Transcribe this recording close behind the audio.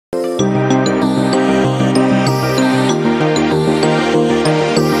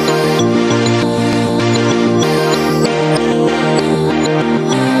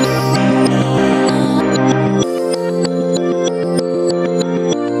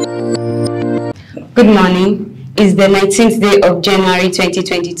Good morning. It's the 19th day of January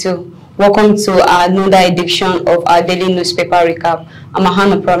 2022. Welcome to another edition of our daily newspaper recap. I'm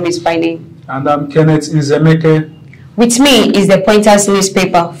Ahana Promise by name. And I'm Kenneth Nzemeke. With me is the Pointers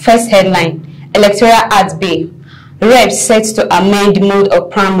newspaper. First headline: Electoral Act Bill. Reps set to amend mode of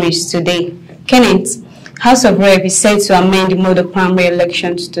primaries today. Kenneth, House of Rep is set to amend mode of primary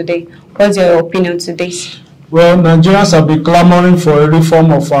elections today. What's your opinion to this? Well, Nigerians have been clamoring for a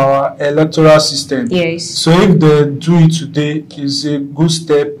reform of our electoral system. Yes. So if they do it today, it's a good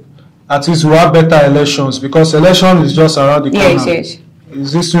step. At least we have better elections, because election is just around the corner. Yes.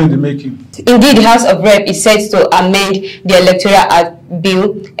 Is this in the making? Indeed, the House of Rep is set to amend the Electoral Act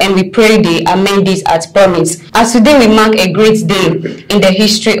Bill, and we pray they amend this as promised. As today we mark a great day in the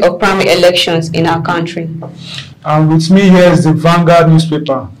history of primary elections in our country. And with me here is the Vanguard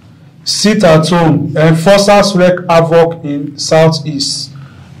newspaper. Sit at home, enforcers wreak havoc in Southeast.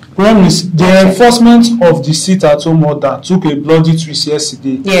 Promise, the enforcement of the sit-at-home order took a bloody twist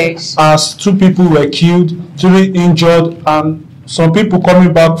yesterday. Yes. As 2 people were killed, 3 injured, and some people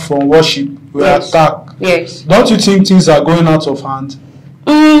coming back from worship were attacked. Yes. Don't you think things are going out of hand?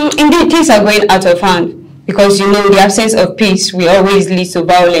 Indeed, things are going out of hand. Because, you know, the absence of peace will always lead to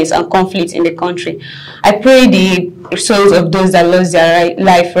violence and conflict in the country. I pray the souls of those that lost their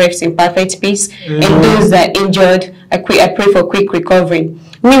life rest in perfect peace, and those that are injured, I pray for quick recovery.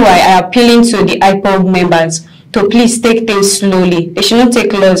 Meanwhile, I am appealing to the IPOB members to please take things slowly. They should not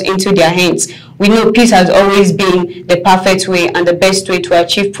take laws into their hands. We know peace has always been the perfect way and the best way to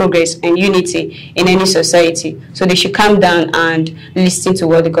achieve progress and unity in any society. So they should calm down and listen to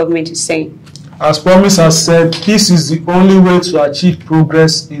what the government is saying. As Promise has said, peace is the only way to achieve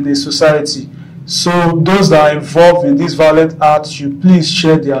progress in a society. So those that are involved in this violent act should please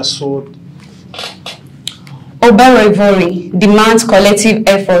share their sword. Obarevori demands collective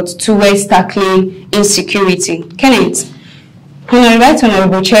effort towards tackling insecurity. Kenneth,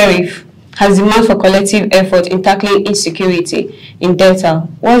 Honorable Sheriff has demand for collective effort in tackling insecurity in Delta.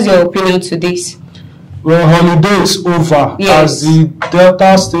 What's your opinion to this? Well, holiday is over. Yes. As the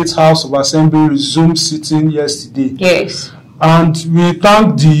Delta State House of Assembly resumed sitting yesterday. Yes. And we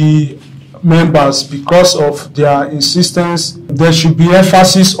thank the members because of their insistence. There should be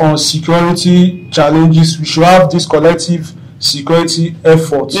emphasis on security challenges. We should have this collective security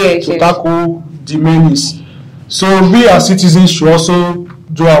effort to tackle the menace. So we as citizens should also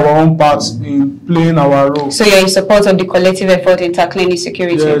do our own part in playing our role. So you're in support of the collective effort in tackling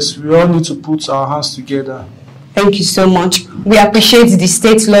insecurity? Yes, we all need to put our hands together. Thank you so much. We appreciate the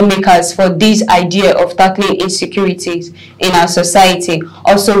state lawmakers for this idea of tackling insecurities in our society.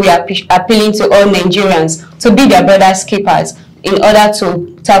 Also, we are appealing to all Nigerians to be their brothers' keepers in order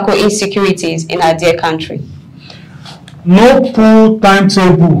to tackle insecurities in our dear country. No poll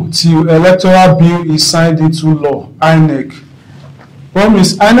timetable till electoral bill is signed into law, INEC.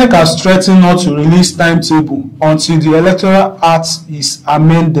 Promise, INEC has threatened not to release timetable until the Electoral Act is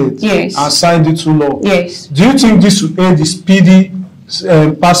amended and signed into law. Yes. Do you think this will aid the speedy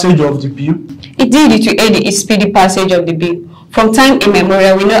passage of the bill? Indeed, it will aid the speedy passage of the bill. From time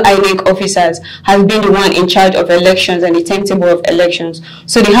immemorial, we know INEC officers have been the one in charge of elections and the timetable of elections.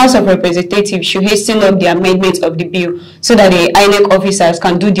 So the House of Representatives should hasten up the amendment of the bill so that the INEC officers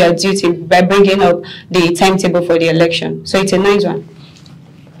can do their duty by bringing up the timetable for the election. So it's a nice one.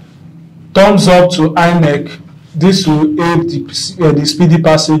 Thumbs up to INEC. This will aid the speedy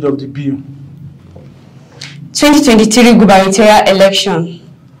passage of the bill. 2023 gubernatorial election.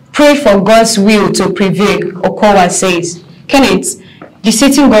 Pray for God's will to prevail, Okowa says. Kenneth, the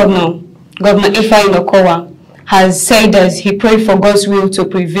sitting governor, Governor Ifeanyi Okowa, has said that he prayed for God's will to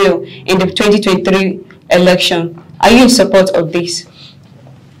prevail in the 2023 election. Are you in support of this?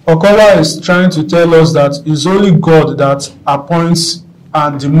 Okowa is trying to tell us that it's only God that appoints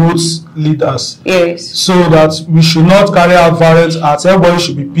and demotes leaders. Yes. So that we should not carry out violence, as everybody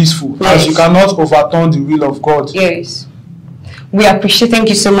should be peaceful. Yes. As you cannot overturn the will of God. Yes. We appreciate, thank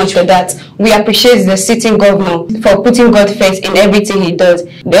you so much for that. We appreciate the sitting governor for putting God first in everything he does,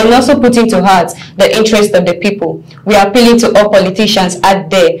 and also putting to heart the interest of the people. We are appealing to all politicians out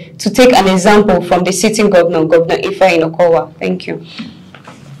there to take an example from the sitting governor, Governor Ifeanyi Okowa. Thank you.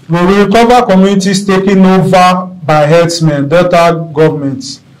 We will recover communities taken over by herdsmen, Delta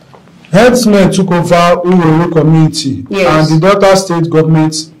government. Herdsmen took over Uwero community, and the Delta state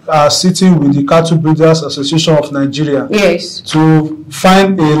government are sitting with the Cattle Breeders Association of Nigeria to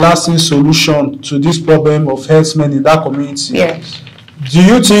find a lasting solution to this problem of herdsmen in that community. Yes. Do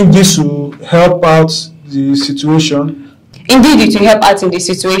you think this will help out the situation? Indeed, it will help out in the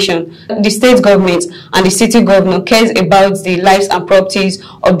situation. The state government and the city governor cares about the lives and properties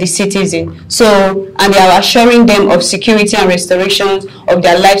of the citizen. So, and they are assuring them of security and restoration of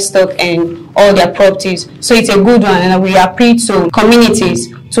their livestock and all their properties. So it's a good one, and we appeal to communities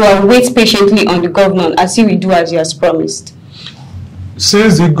to wait patiently on the governor as he will do as he has promised.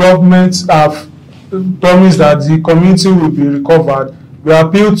 Since the government have promised that the community will be recovered, we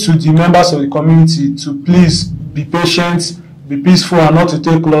appeal to the members of the community to please be patient, be peaceful, and not to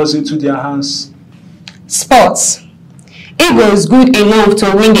take laws into their hands. Sports. Eagles good enough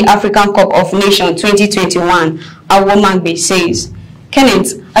to win the African Cup of Nations 2021, Awomagbe says.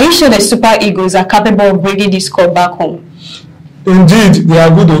 Kenneth, are you sure the Super Eagles are capable of bringing this cup back home? Indeed, they are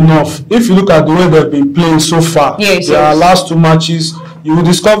good enough. If you look at the way they've been playing so far, their last 2 matches, you will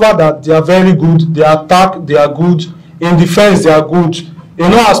discover that they are very good. They attack, they are good. In defense, they are good. In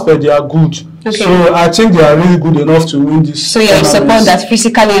all aspects, they are good. Okay. So I think they are really good enough to win this. So you support that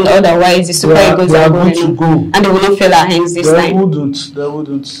physically and otherwise the Super Eagles are good to go, and they will not fail our hands this time. They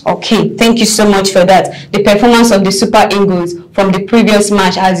wouldn't. Okay, thank you so much for that. The performance of the Super Eagles from the previous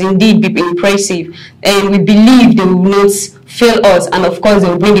match has indeed been impressive, and we believe they will not fail us, and of course they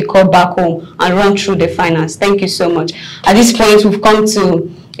will bring the cup back home and run through the finals. Thank you so much. At this point, we've come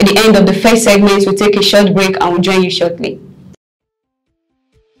to the end of the first segment. We'll take a short break and we'll join you shortly.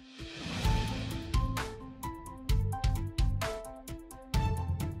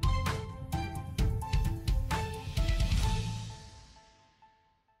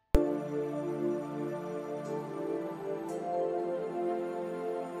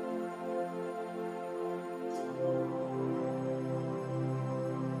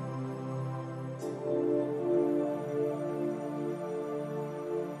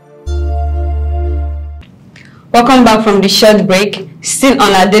 Welcome back from the short break. Still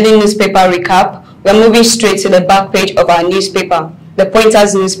on our daily newspaper recap, we are moving straight to the back page of our newspaper, the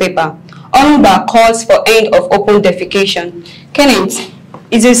Pointers newspaper. Onumba calls for end of open defecation. Kenneth,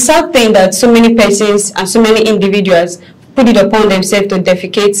 it's a sad thing that so many persons and so many individuals put it upon themselves to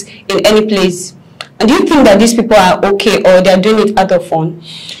defecate in any place. And do you think that these people are okay or they are doing it out of fun?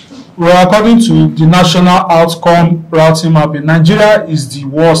 Well, according to the national outcome routing mapping, Nigeria is the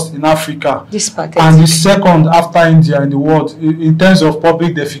worst in Africa and the second after India in the world in terms of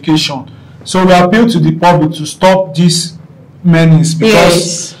public defecation. So we appeal to the public to stop this menace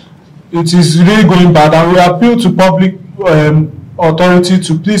because it is really going bad, and we appeal to public authority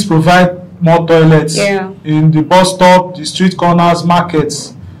to please provide more toilets in the bus stop, the street corners,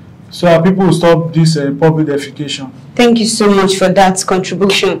 markets, so that people will stop this public defecation. Thank you so much for that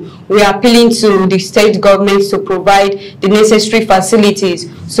contribution. We are appealing to the state governments to provide the necessary facilities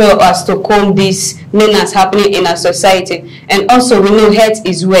so as to combat this menace happening in our society. And also, we know health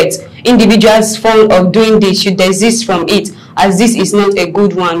is wealth. Individuals fond of doing this should desist from it, as this is not a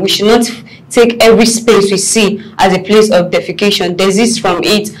good one. We should not take every space we see as a place of defecation. Desist from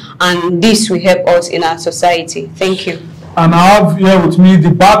it, and this will help us in our society. Thank you. And I have here with me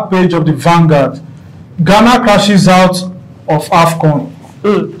the back page of the Vanguard. Ghana crashes out of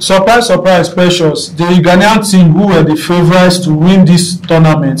AFCON. Surprise, surprise, precious. The Ghanaian team, who were the favorites to win this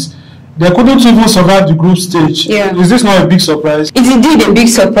tournament, they couldn't even survive the group stage. Is this not a big surprise? It's indeed a big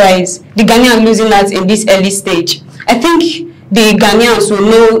surprise. The Ghanaians losing out in this early stage. I think the Ghanaians will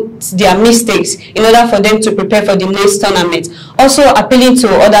know their mistakes in order for them to prepare for the next tournament. Also appealing to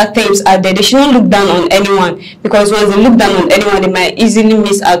other teams out there, they should not look down on anyone, because once they look down on anyone, they might easily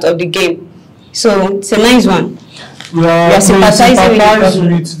miss out of the game. So it's a nice one. We are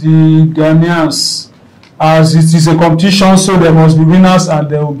sympathizing with the Ghanaians, as it is a competition, so there must be winners and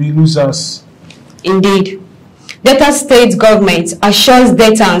there will be losers. Indeed. Delta State government assures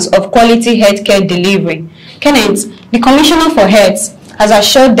Deltans of quality healthcare delivery. Kenneth, the Commissioner for Health has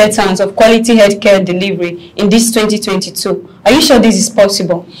assured Deltans of quality healthcare delivery in this 2022. Are you sure this is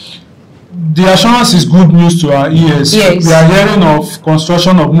possible? The assurance is good news to our ears. Yes. We are hearing of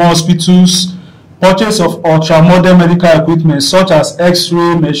construction of more hospitals, purchase of ultra-modern medical equipment such as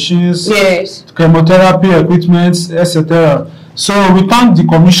X-ray machines, chemotherapy equipment, etc. So we thank the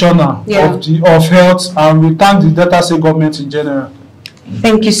Commissioner of Health, and we thank the Delta State government in general.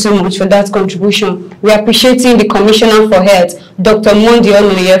 Thank you so much for that contribution. We are appreciating the Commissioner for Health, Dr. Mondi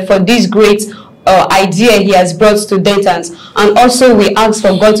Onoye, for this great idea he has brought to Deltans, and also we ask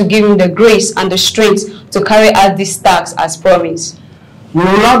for God to give him the grace and the strength to carry out this task as promised. We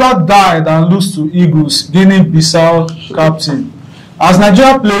would rather die than lose to Eagles, Guinea-Bissau captain. As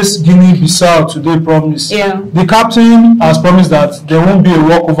Nigeria plays Guinea-Bissau today, the captain has promised that there won't be a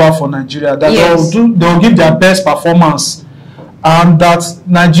walkover for Nigeria, that they will give their best performance and that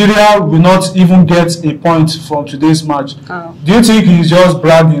Nigeria will not even get a point from today's match. Oh. Do you think he's just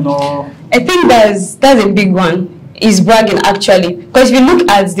bragging, or? I think that's a big one. He's bragging, actually, because if you look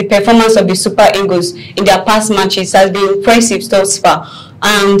at the performance of the Super Eagles in their past matches, it has been impressive thus far.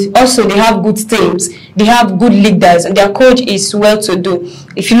 And also they have good teams, they have good leaders, and their coach is well to do.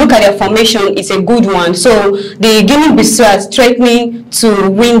 If you look at their formation, it's a good one. So the Guinea-Bissau are threatening to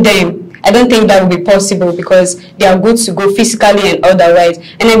win them. I don't think that will be possible because they are good to go physically and otherwise.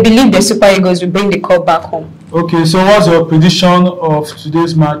 And I believe the Super Eagles will bring the cup back home. Okay, so what's your prediction of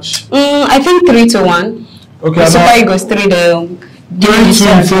today's match? I think 3-1. Okay, the Super Eagles 3-2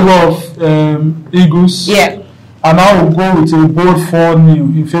 in favor of Eagles. Yeah. And I will go with a bold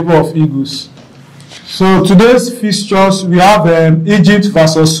 4-0 in favor of Eagles. So today's fixtures, we have Egypt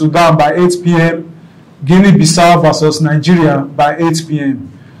versus Sudan by 8 p.m. Guinea-Bissau versus Nigeria by 8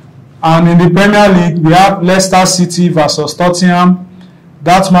 p.m. And in the Premier League, we have Leicester City versus Tottenham.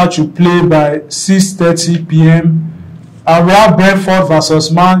 That match will play by 6:30 p.m. And we have Brentford versus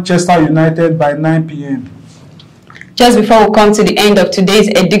Manchester United by 9 p.m. Just before we come to the end of today's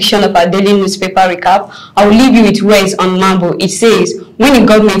edition of our daily newspaper recap, I will leave you with words on Mambo. It says, when the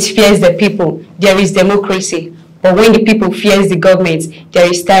government fears the people, there is democracy. But when the people fears the government, there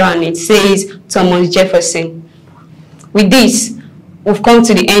is tyranny, says Thomas Jefferson. With this, we've come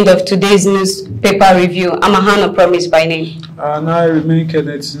to the end of today's newspaper review. I'm Ahana Promise by name. And I remain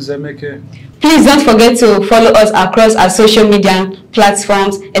Kenneth Nzemeke. Please don't forget to follow us across our social media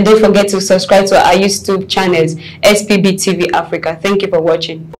platforms, and don't forget to subscribe to our YouTube channels, Xpbtv Africa. Thank you for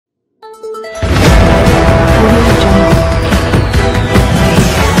watching.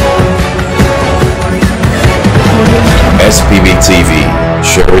 Xpbtv,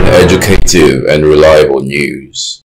 sharing educative and reliable news.